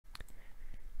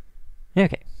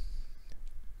Okay.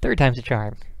 Third time's a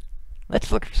charm.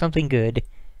 Let's look for something good.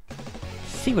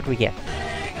 See what we get.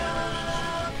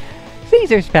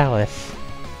 Caesar's Palace!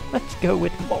 Let's go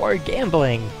with more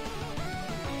gambling!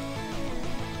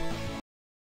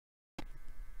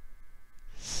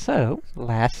 So,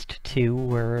 last two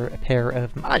were a pair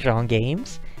of Mahjong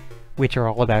games, which are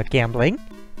all about gambling.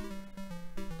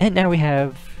 And now we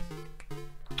have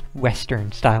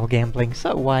Western-style gambling,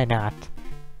 so why not?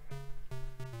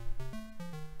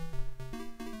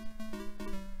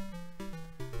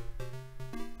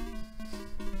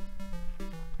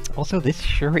 Also, this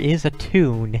sure is a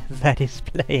tune that is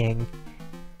playing.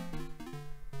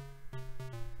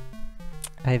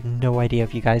 I have no idea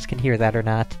if you guys can hear that or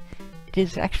not. It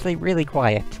is actually really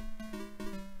quiet.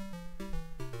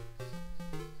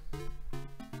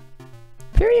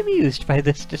 Very amused by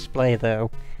this display,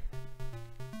 though.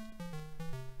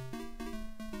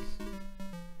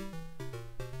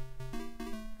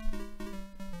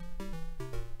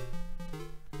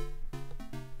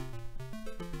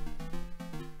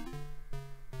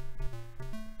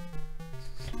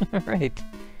 Alright.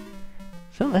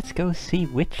 So let's go see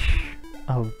which...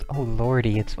 Oh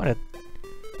lordy, it's one of...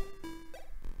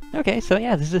 Okay, so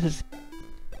yeah, this is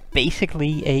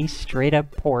basically a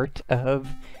straight-up port of,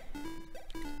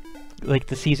 like,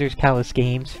 the Caesar's Palace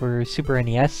games for Super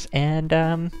NES, and,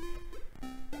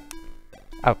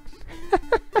 oh.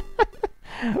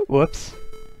 Whoops.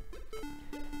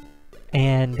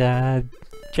 And,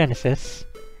 Genesis.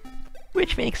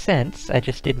 Which makes sense, I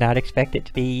just did not expect it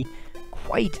to be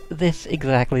quite this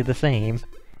exactly the same.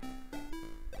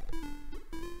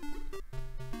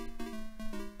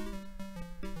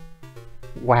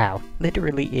 Wow,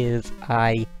 literally is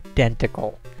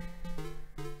identical.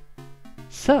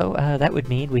 So, that would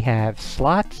mean we have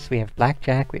slots, we have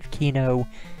blackjack, we have Keno,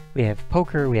 we have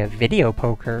poker, we have video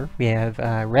poker, we have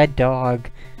Red Dog,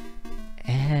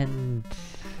 and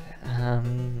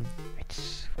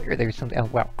it's where there's something. Oh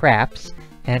well, craps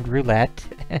and roulette,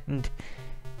 and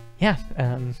yeah,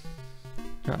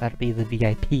 well, that'll be the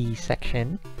VIP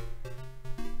section.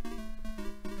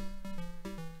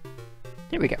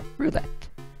 There we go, roulette.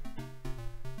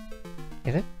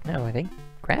 Is it? No, I think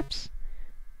craps?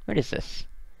 What is this?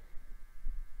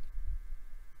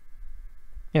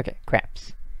 Okay,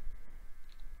 craps.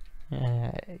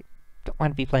 Don't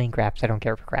want to be playing craps, I don't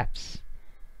care for craps.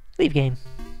 Leave game.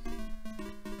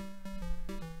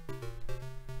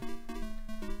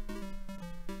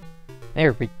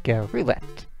 There we go,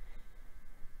 roulette.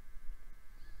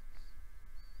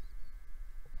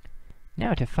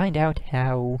 Now to find out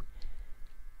how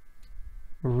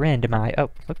randomized...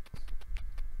 Oh, look.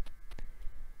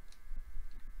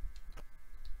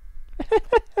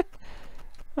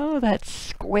 Oh, that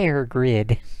square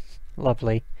grid.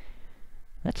 Lovely.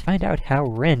 Let's find out how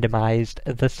randomized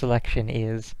the selection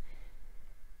is.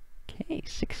 Okay,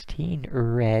 16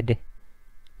 red.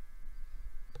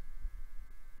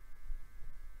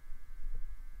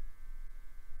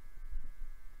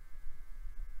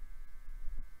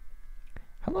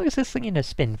 How long is this thing gonna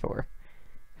spin for?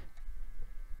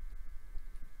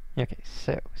 Okay,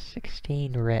 so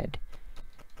 16 red.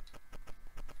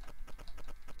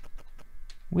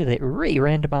 Will it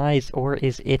re-randomize, or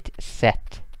is it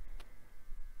set?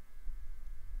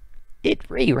 It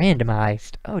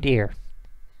re-randomized! Oh dear.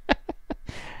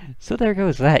 So there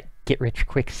goes that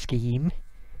get-rich-quick scheme.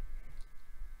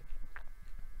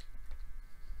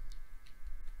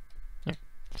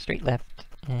 Straight left,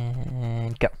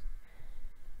 and go.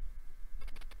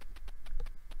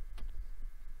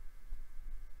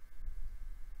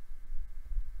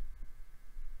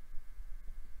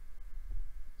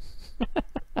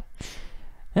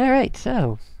 Alright,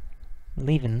 so,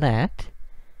 leaving that.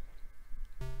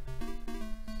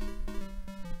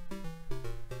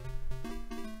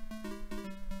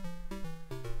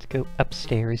 Let's go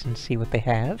upstairs and see what they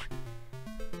have.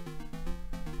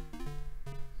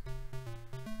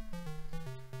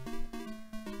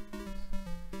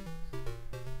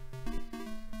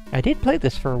 I did play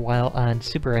this for a while on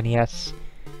Super NES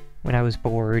when I was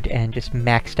bored and just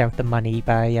maxed out the money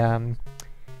by,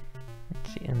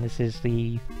 let's see, and this is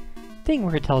the thing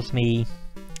where it tells me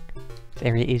this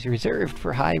area is reserved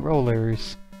for high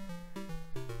rollers.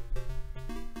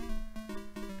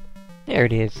 There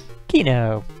it is,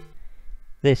 Keno!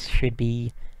 This should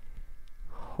be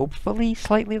hopefully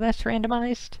slightly less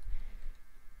randomized.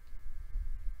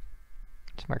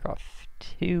 Let's mark off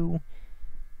 2.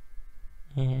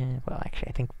 And, well, actually,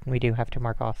 I think we do have to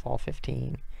mark off all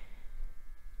 15.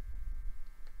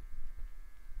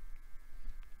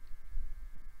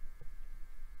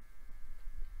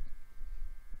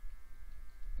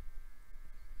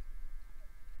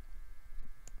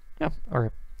 Oh,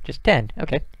 or just 10,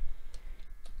 okay.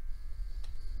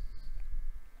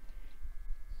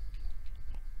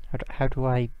 How do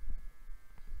I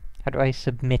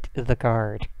submit the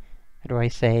card? How do I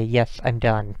say, yes, I'm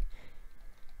done?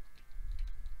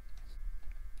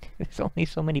 There's only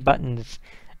so many buttons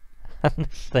on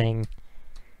this thing.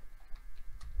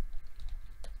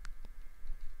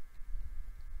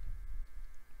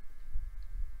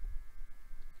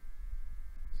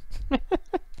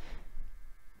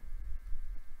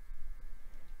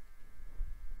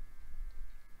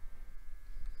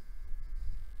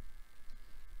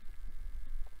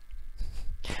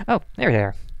 Oh, there they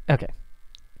are. Okay.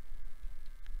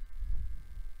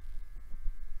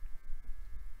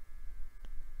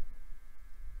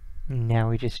 Now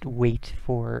we just wait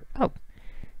for... Oh,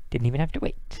 didn't even have to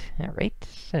wait. Alright,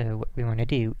 so what we want to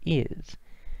do is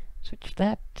switch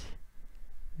that,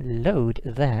 load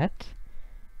that,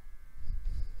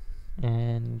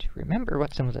 and remember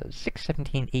what some of those 6,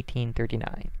 17, 18,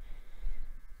 39.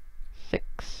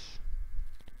 6,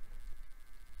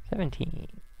 17,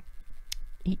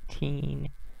 18,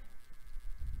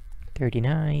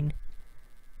 39.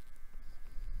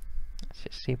 Let's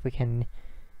just see if we can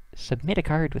submit a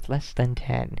card with less than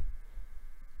 10.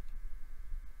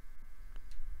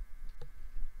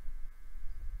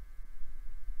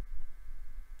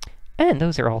 And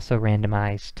those are also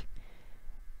randomized.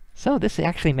 So this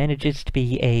actually manages to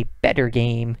be a better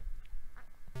game,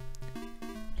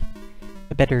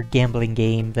 a better gambling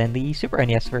game than the Super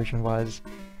NES version was.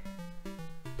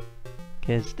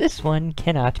 Because this one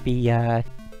cannot be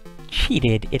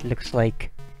cheated, it looks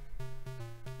like.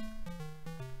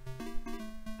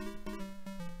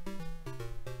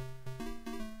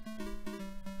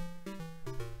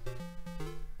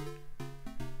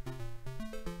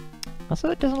 Also,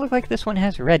 it doesn't look like this one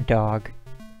has Red Dog.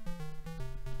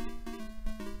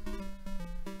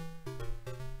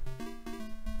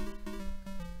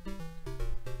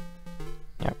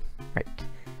 Oh, right.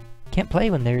 Can't play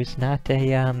when there's not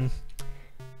a,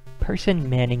 person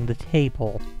manning the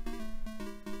table.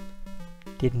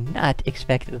 Did not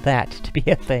expect that to be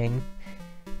a thing.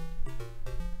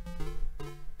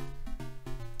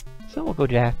 So we'll go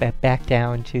back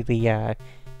down to the,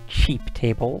 cheap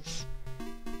tables.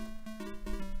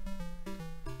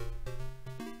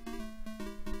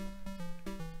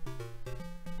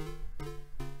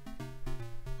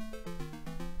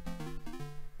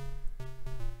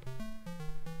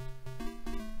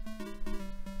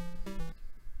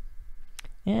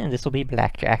 And this will be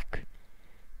blackjack.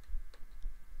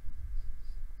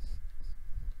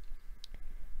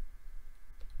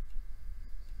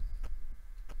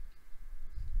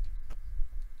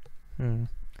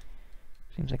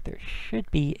 Seems like there should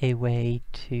be a way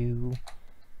to...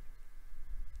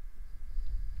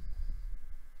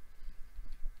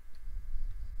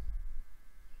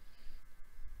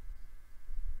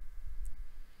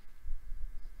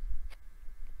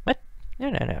 What?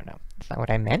 No. That's not what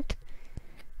I meant.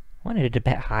 I wanted it to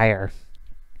bet higher.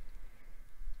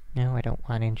 No, I don't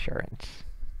want insurance.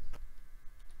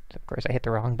 So of course I hit the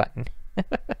wrong button. I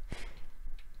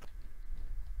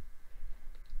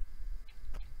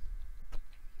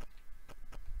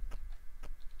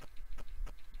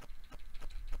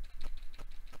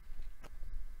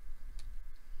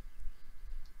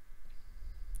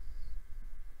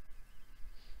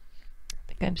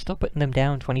think I'm still putting them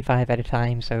down 25 at a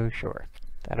time, so sure.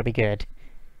 That'll be good.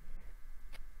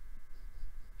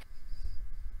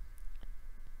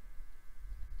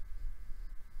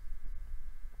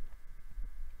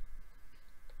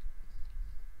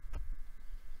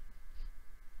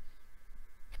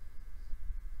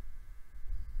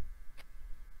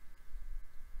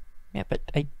 Yeah, but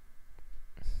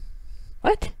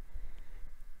What?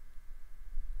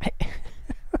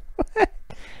 What?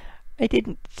 I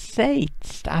didn't say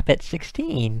stop at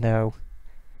 16, though.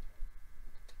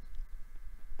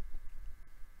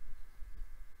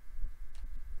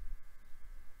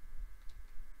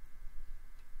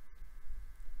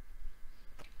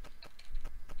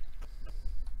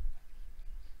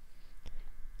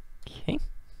 Okay.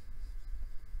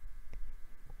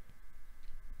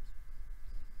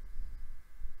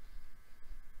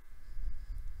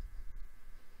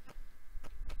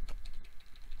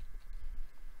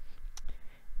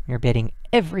 We're betting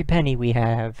every penny we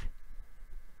have.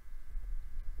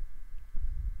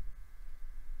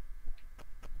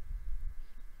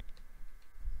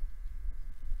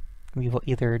 We will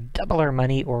either double our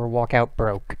money or walk out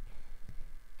broke.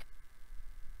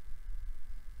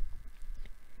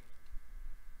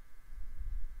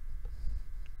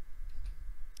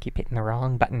 Keep hitting the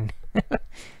wrong button.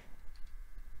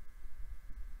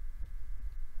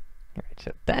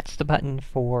 So that's the button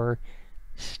for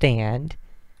stand.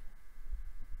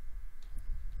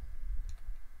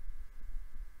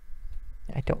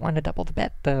 I don't want to double the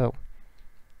bet, though.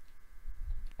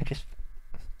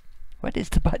 What is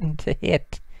the button to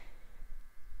hit?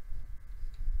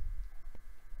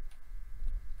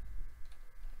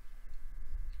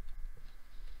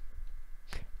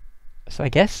 So I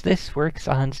guess this works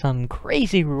on some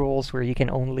crazy rules where you can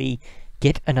only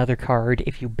get another card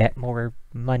if you bet more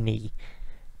money.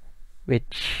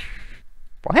 Which...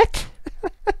 what?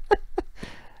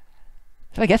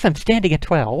 So I guess I'm standing at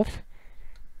 12.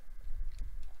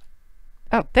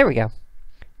 Oh, there we go.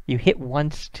 You hit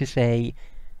once to say,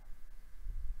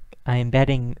 I'm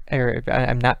betting, or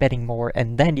I'm not betting more,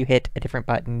 and then you hit a different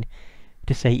button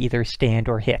to say either stand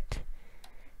or hit.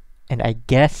 And I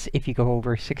guess if you go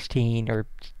over 16 or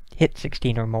hit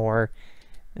 16 or more,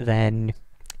 then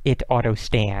it auto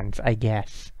stands, I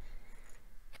guess.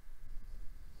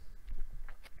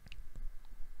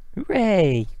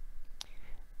 Hooray!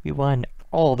 We won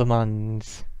all the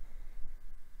muns.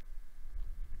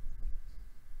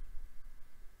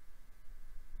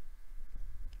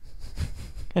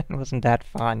 Wasn't that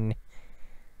fun?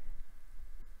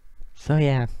 So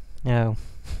yeah, no.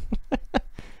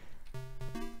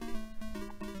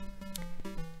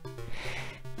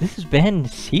 This has been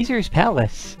Caesar's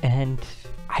Palace, and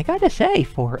I gotta say,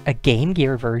 for a Game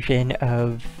Gear version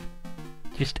of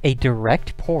just a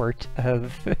direct port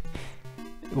of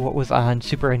what was on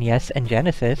Super NES and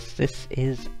Genesis, this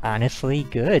is honestly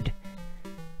good.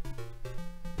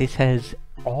 This has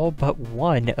all but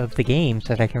one of the games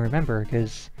that I can remember,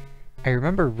 because I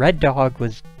remember Red Dog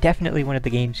was definitely one of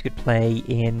the games you could play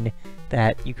in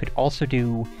that you could also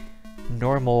do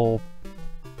normal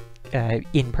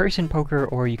in-person poker,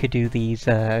 or you could do these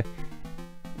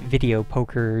video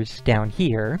pokers down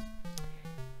here.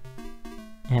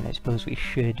 And I suppose we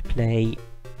should play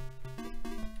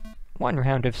one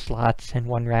round of slots and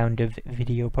one round of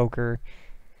video poker.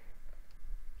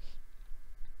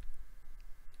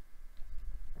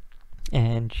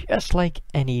 And just like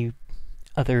any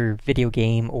other video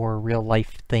game or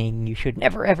real-life thing, you should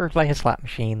never ever play a slot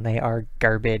machine. They are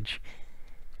garbage.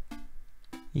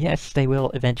 Yes, they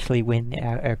will eventually win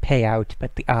or pay out,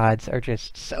 but the odds are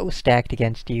just so stacked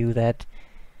against you that,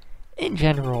 in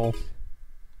general...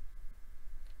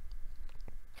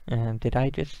 did I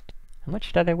just... how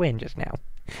much did I win just now?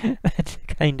 That's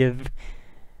kind of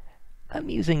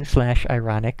amusing /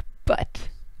 ironic, but,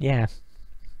 yeah.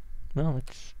 Well,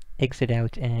 let's exit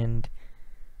out and...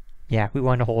 yeah, we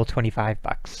won a whole 25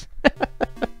 bucks.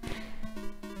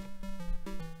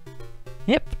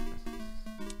 Yep.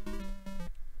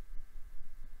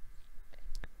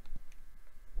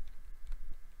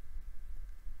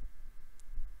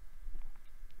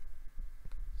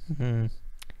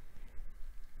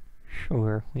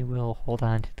 Sure, we will hold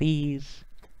on to these.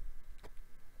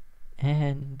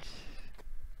 And...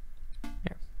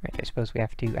 yeah, right, I suppose we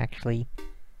have to actually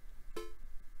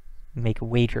make a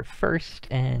wager first,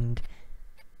 and...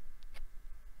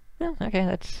 well, okay,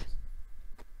 let's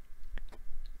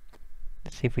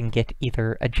see if we can get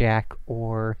either a jack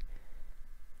or...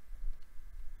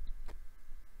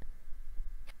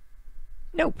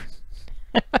 nope!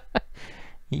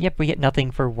 Yep, we get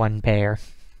nothing for one pair,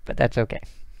 but that's okay.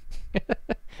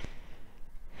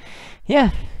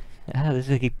 Yeah, this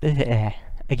is,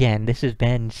 again, this has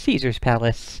been Caesar's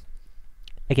Palace.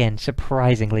 Again,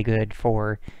 surprisingly good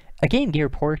for a Game Gear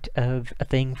port of a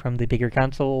thing from the bigger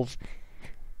consoles,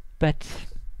 but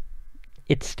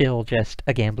it's still just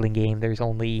a gambling game. There's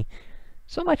only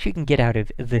so much you can get out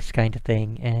of this kind of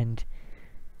thing, and,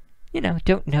 you know,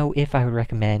 don't know if I would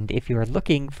recommend, if you are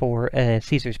looking for a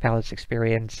Caesar's Palace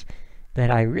experience, then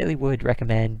I really would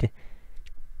recommend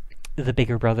the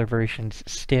bigger brother versions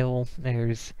still.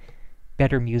 There's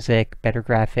better music, better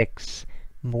graphics,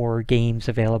 more games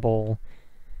available,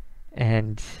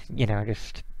 and, you know,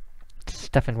 just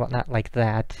stuff and whatnot like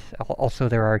that. Also,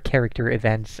 there are character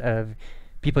events of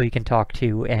people you can talk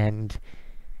to, and,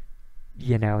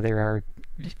 you know, there are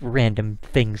random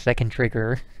things that can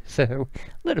trigger, so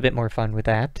a little bit more fun with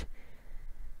that.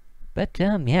 But,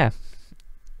 yeah.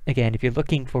 Again, if you're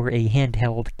looking for a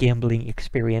handheld gambling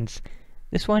experience,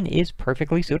 this one is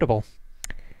perfectly suitable.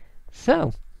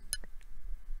 So,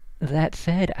 that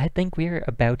said, I think we're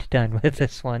about done with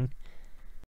this one.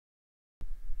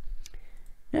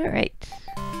 Alright,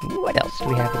 what else do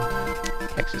we have in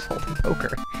Texas Hold'em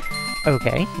Poker?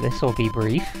 Okay, this will be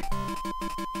brief.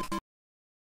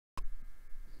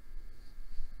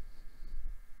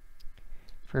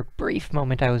 For a brief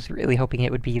moment, I was really hoping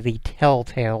it would be the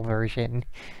Telltale version,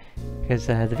 because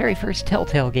the very first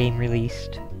Telltale game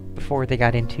released before they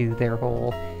got into their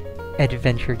whole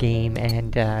adventure game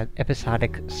and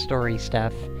episodic story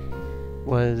stuff,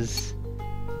 was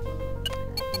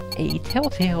a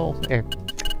Telltale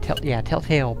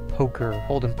poker,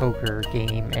 hold'em poker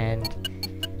game, and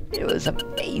it was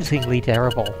amazingly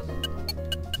terrible.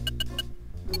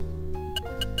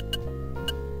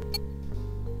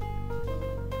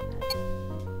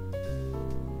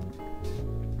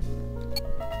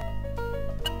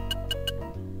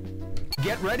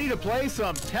 Get ready to play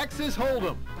some Texas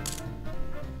Hold'em.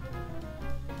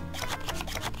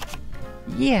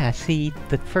 Yeah, see,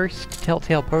 the first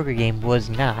Telltale poker game was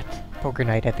not Poker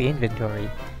Night at the Inventory.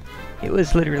 It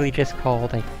was literally just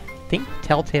called, I think,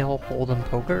 Telltale Hold'em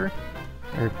Poker,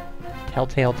 or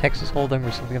Telltale Texas Hold'em,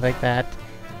 or something like that.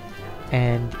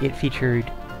 And it featured,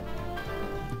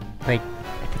 like,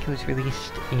 I think it was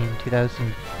released in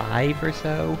 2005 or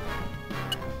so.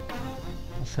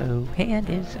 So, hand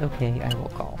is okay, I will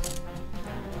call.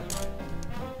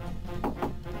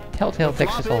 Telltale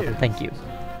Texas Hold'em, thank you.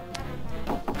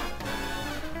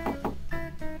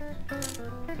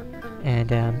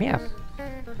 And, yeah,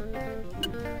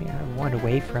 one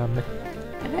away from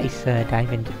a nice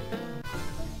diamond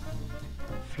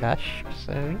flush,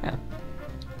 so yeah.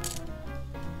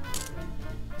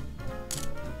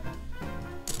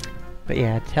 But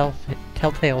yeah,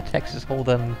 Telltale Texas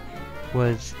Hold'em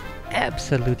was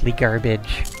absolutely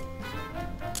garbage.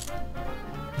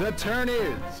 The turn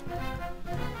is...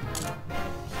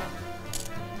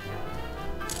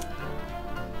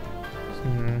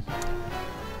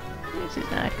 This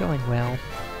is not going well.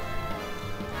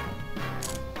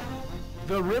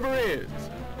 The river is...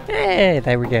 Hey,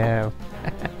 there we go.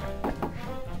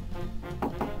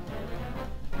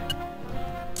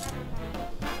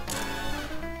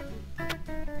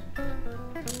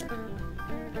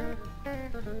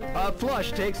 A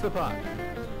flush takes the pot.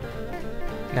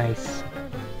 Nice.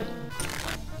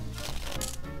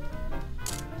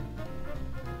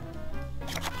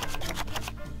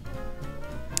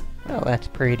 Well, that's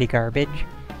pretty garbage.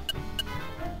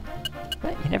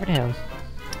 But you never know.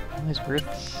 It was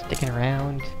worth sticking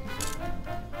around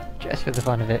just for the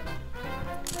fun of it.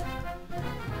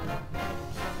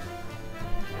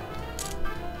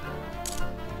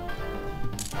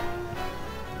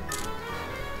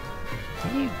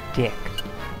 You dick.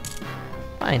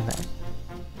 Fine then.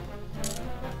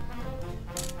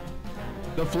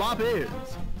 The flop is...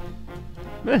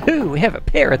 Woohoo! We have a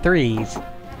pair of threes!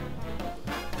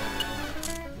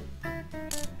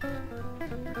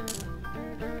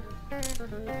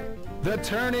 The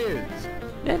turn is...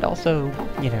 And also,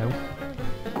 you know...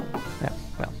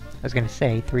 well, I was gonna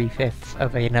say 3/5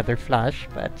 of another flush,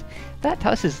 but that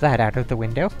tosses that out of the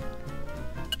window.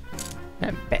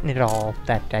 I'm betting it all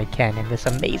that I can in this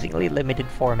amazingly limited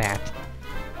format.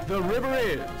 The river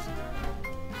is...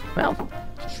 Well,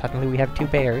 suddenly we have two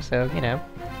pairs, so, you know.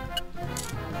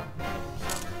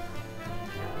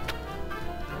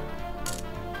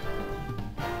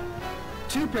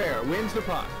 Two pair wins the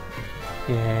pot.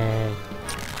 Yay.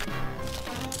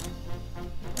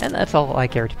 And that's all I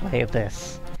care to play of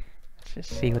this. Let's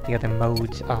just see what the other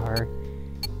modes are.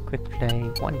 Quick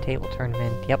play, one table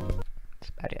tournament, yep. It's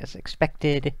about as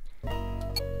expected.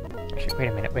 Actually,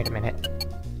 wait a minute.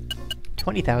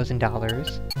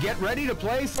 $20,000. Get ready to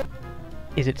play some...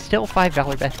 Is it still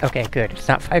 $5 bets? Okay, good. It's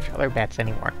not $5 bets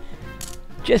anymore.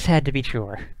 Just had to be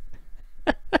sure.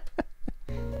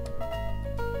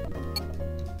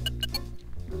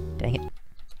 Dang it.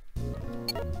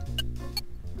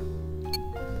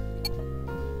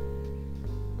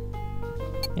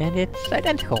 And it's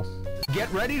identical.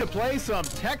 Get ready to play some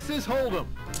Texas Hold'em.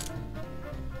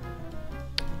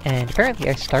 And apparently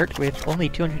I start with only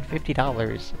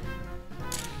 $250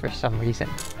 for some reason.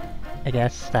 I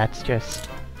guess that's just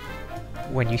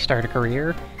when you start a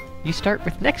career, you start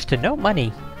with next to no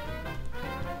money.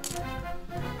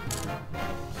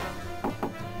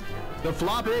 The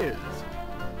flop is...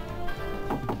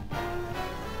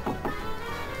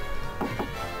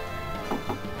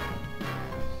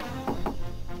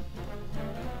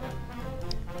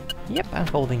 Yep, I'm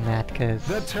holding that because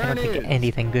I don't think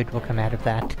anything good will come out of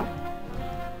that.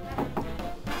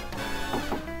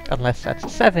 Unless that's a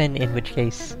 7, in which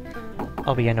case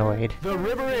I'll be annoyed. The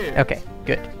river is... Okay,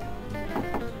 good.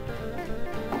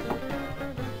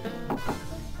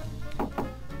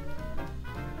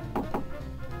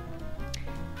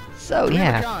 So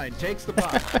yeah, takes the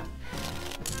pot.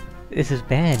 This has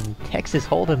been Texas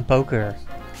Hold'em Poker.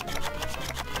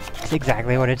 It's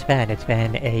exactly what it's been. It's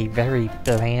been a very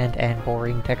bland and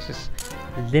boring Texas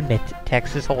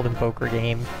Hold'em Poker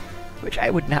game, which I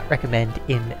would not recommend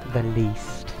in the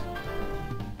least.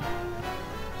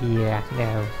 Yeah,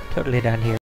 no, totally done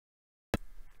here.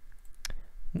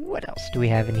 What else do we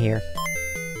have in here?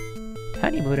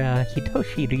 Tanimura,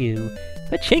 Hitoshi, Ryuu,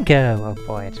 Pachinko! Oh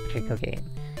boy, it's a Pachinko game.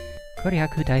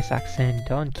 Kouryaku, Daisakusen,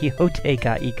 Don Quixote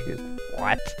ga Iku.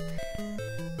 What?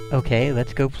 Okay,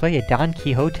 let's go play a Don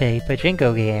Quixote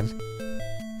Pachinko game.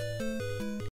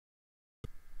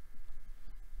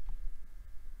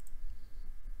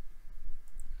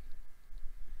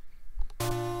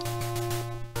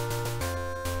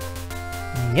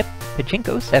 Yep,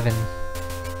 Pachinko 7.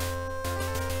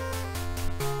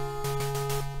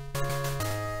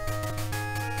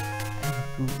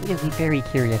 I'm really very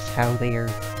curious how they are...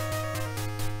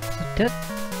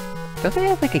 Don't they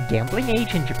have like a gambling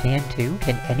age in Japan too?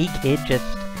 Can any kid just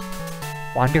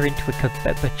wander into a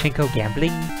pachinko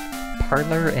gambling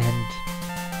parlor and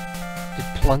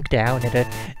just plunk down at a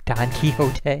Don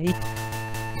Quixote?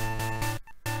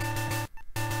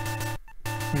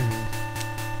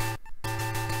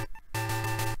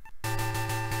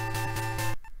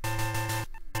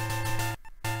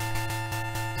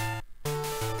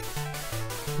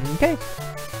 Okay.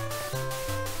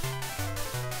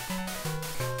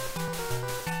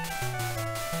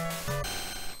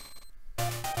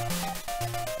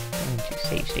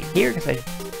 Save state here because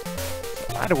it's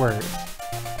a lot of words.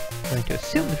 I'm going to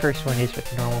assume the first one is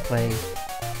with normal play.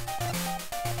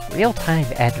 Real-time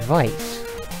advice.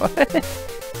 What?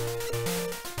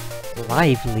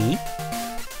 Lively.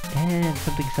 And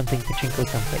something pachinko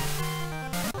something.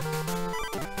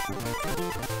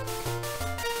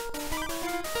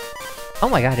 Oh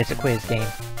my god, it's a quiz game.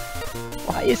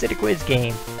 Why is it a quiz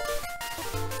game?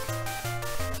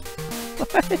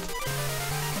 What?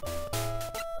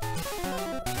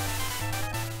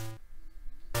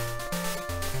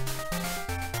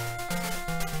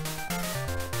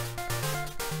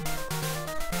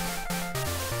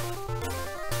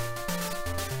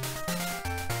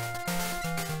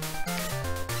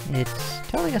 It's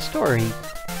telling a story.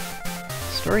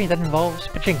 A story that involves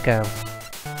pachinko.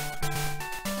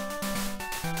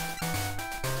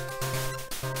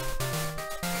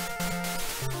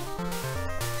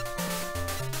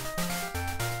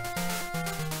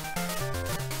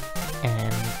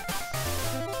 And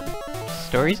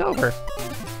story's over.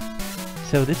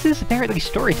 So this is apparently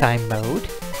storytime mode.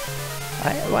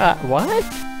 What?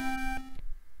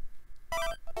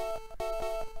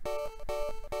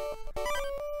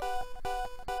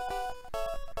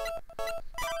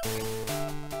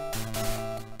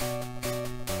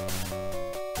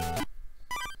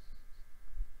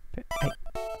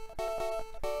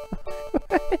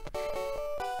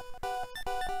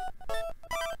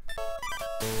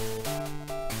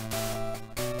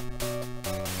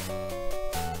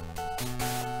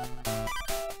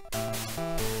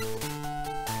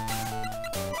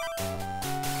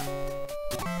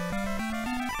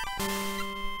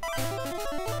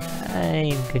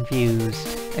 I'm confused.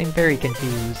 I'm very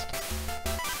confused. I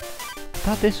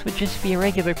thought this would just be a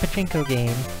regular pachinko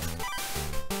game.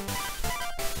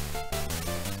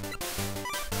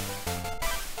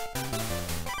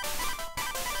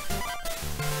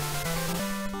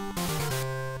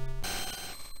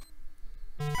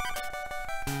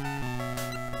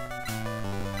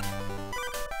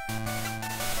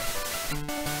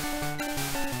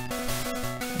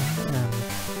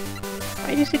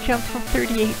 Why does it jump from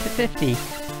 38 to 50?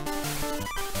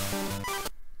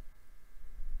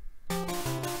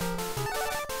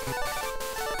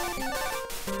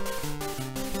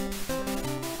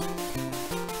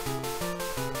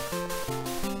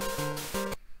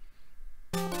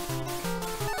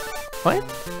 What?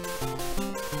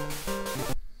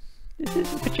 This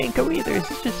isn't pachinko either,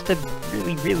 this is just a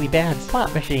really, really bad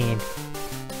slot machine.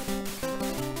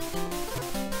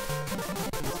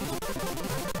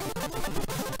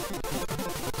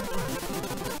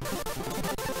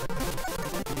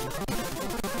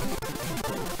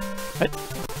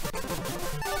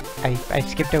 I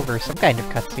skipped over some kind of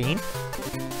cutscene.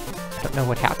 I don't know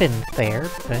what happened there,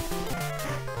 but...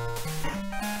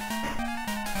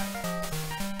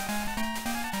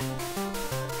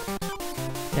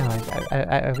 No,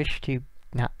 I wish to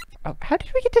not... Oh, how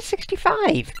did we get to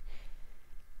 65?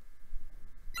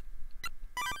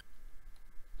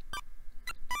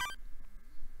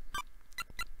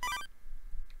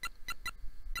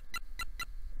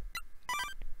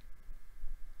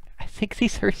 I think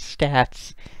these are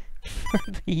stats for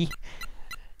the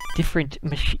different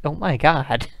machine. Oh my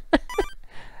god.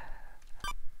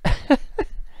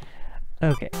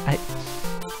 Okay, I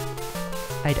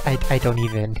don't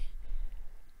even...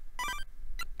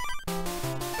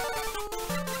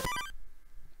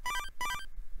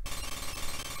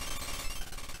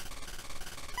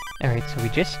 Alright, so we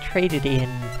just traded in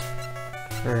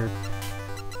for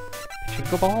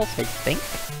Pachinko balls, I think?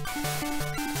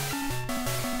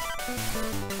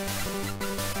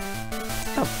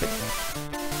 Oh, but...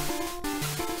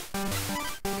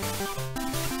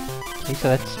 Okay, so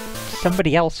that's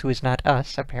somebody else who is not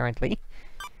us, apparently.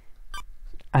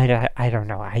 I don't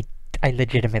know, I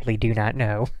legitimately do not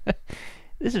know.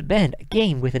 This has been a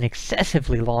game with an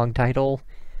excessively long title,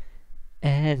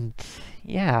 and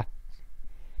yeah.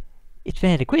 It's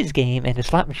been a quiz game, and a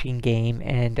slot machine game,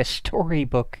 and a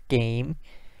storybook game.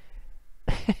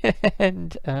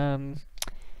 And,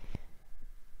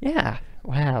 yeah,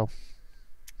 wow.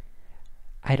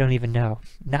 I don't even know.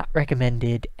 Not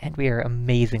recommended, and we are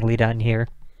amazingly done here.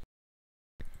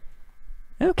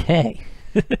 Okay.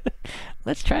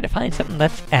 Let's try to find something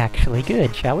that's actually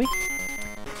good, shall we?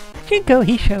 Pachinko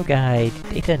Hisshou Guide,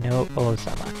 Data no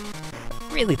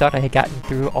Ousama. Really thought I had gotten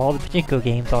through all the Pachinko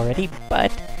games already,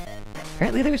 but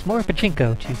apparently there's more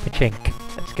Pachinko to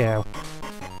Pachink. Let's go.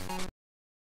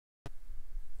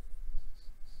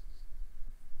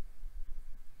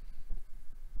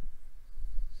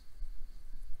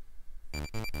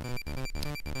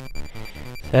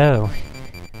 So,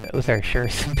 those are sure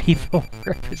some people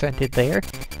represented there.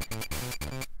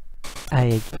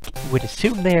 I would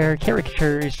assume they're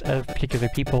caricatures of particular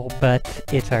people, but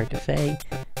it's hard to say.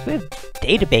 So we have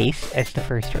database as the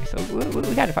first choice, so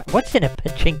we gotta find... What's in a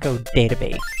Pachinko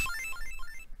database?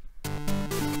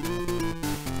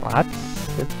 Lots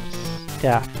of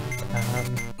stuff.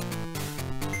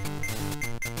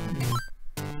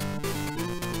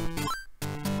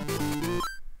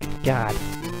 God.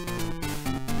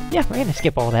 Yeah, we're gonna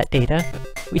skip all that data.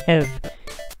 We have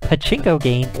Pachinko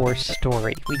game or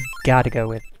story. We gotta go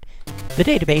with the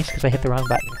database because I hit the wrong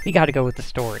button. We gotta go with the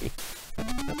story.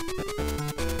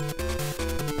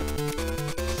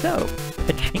 So,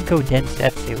 Pachinko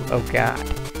Densetsu. Oh god.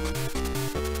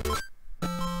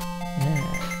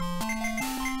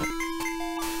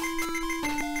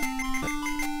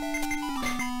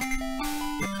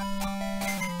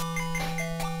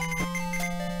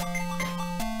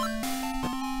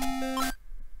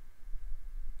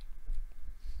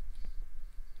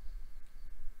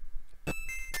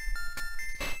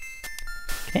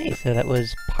 Okay, so that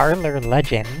was Parlor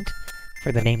Legend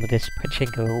for the name of this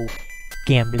Pachinko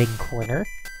gambling corner.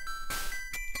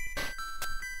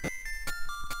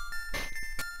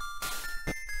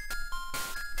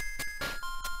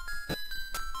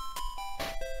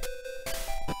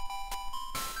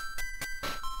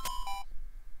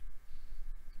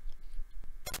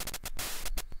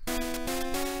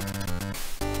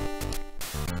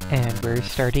 And we're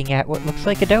starting at what looks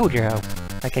like a dojo.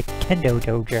 Like a kendo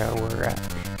dojo, or a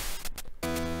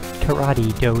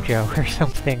karate dojo, or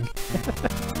something.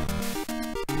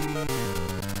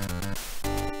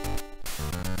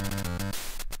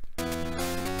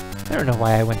 I don't know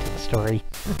why I went to the story.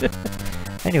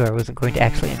 I knew I wasn't going to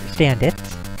actually understand it.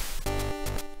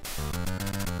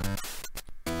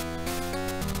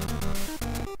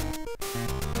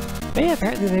 But yeah,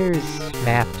 apparently there's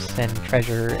maps and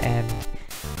treasure and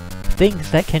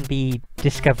things that can be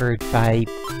discovered by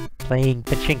playing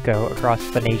Pachinko across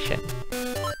the nation.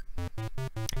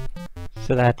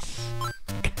 So that's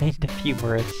kind of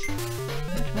humorous.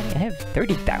 How much money? I have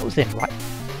 30,000. Why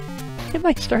am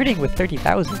I starting with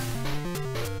 30,000?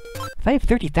 If I have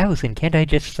 30,000, can't I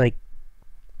just, like,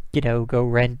 you know, go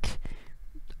rent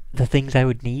the things I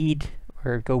would need?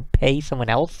 Or go pay someone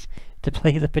else to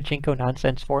play the Pachinko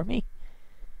nonsense for me?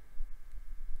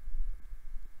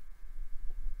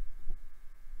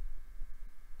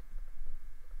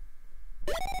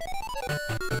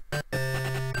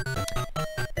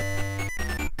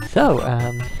 So,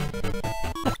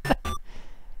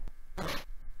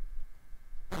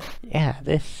 yeah,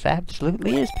 this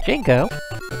absolutely is Pachinko.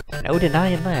 No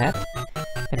denying that.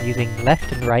 I'm using left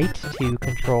and right to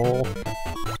control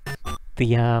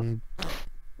the,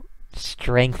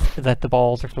 strength that the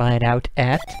balls are flying out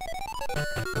at.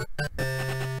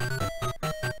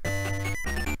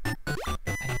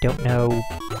 I don't know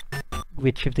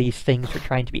which of these things we're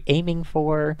trying to be aiming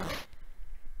for.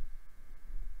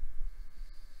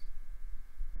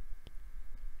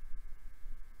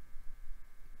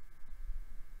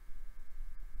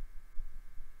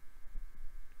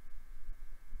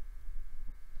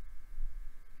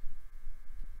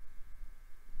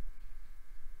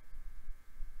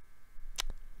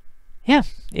 Yeah,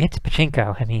 it's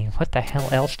Pachinko. I mean, what the hell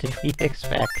else did we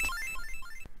expect?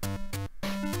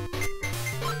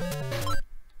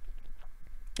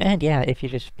 And yeah, if you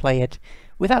just play it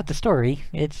without the story,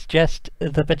 it's just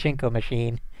the Pachinko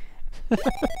machine.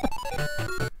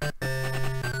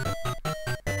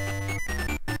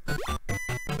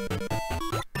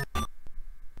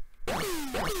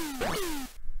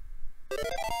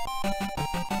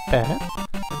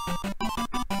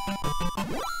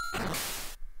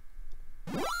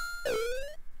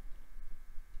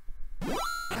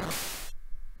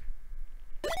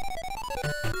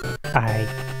 I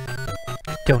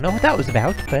don't know what that was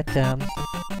about, but,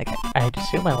 like, I'd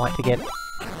assume I want to get...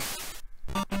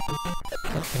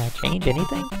 Can I change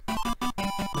anything?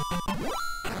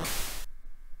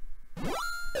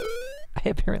 I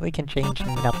apparently can change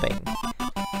nothing.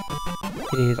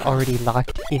 It is already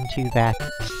locked into that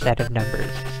set of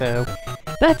numbers, so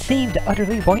that seemed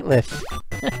utterly pointless.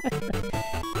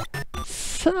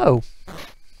 So,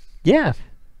 yeah.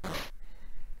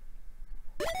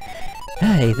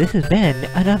 Hey, this has been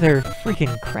another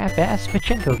freaking crap-ass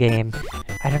Pachinko game.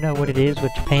 I don't know what it is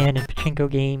with Japan and Pachinko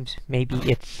games. Maybe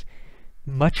it's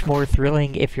much more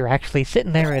thrilling if you're actually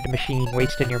sitting there at a machine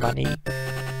wasting your money.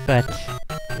 But,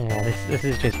 yeah, this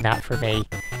is just not for me.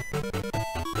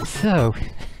 So,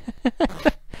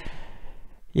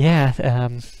 yeah,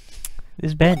 this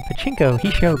has been Pachinko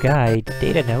Hisshou Guide,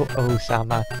 Data no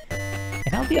Ousama.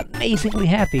 And I'll be amazingly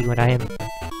happy when I am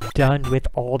done with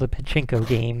all the Pachinko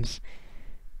games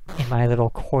in my little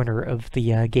corner of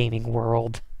the gaming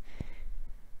world.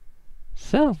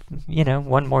 So, you know,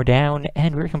 one more down,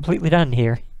 and we're completely done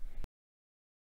here.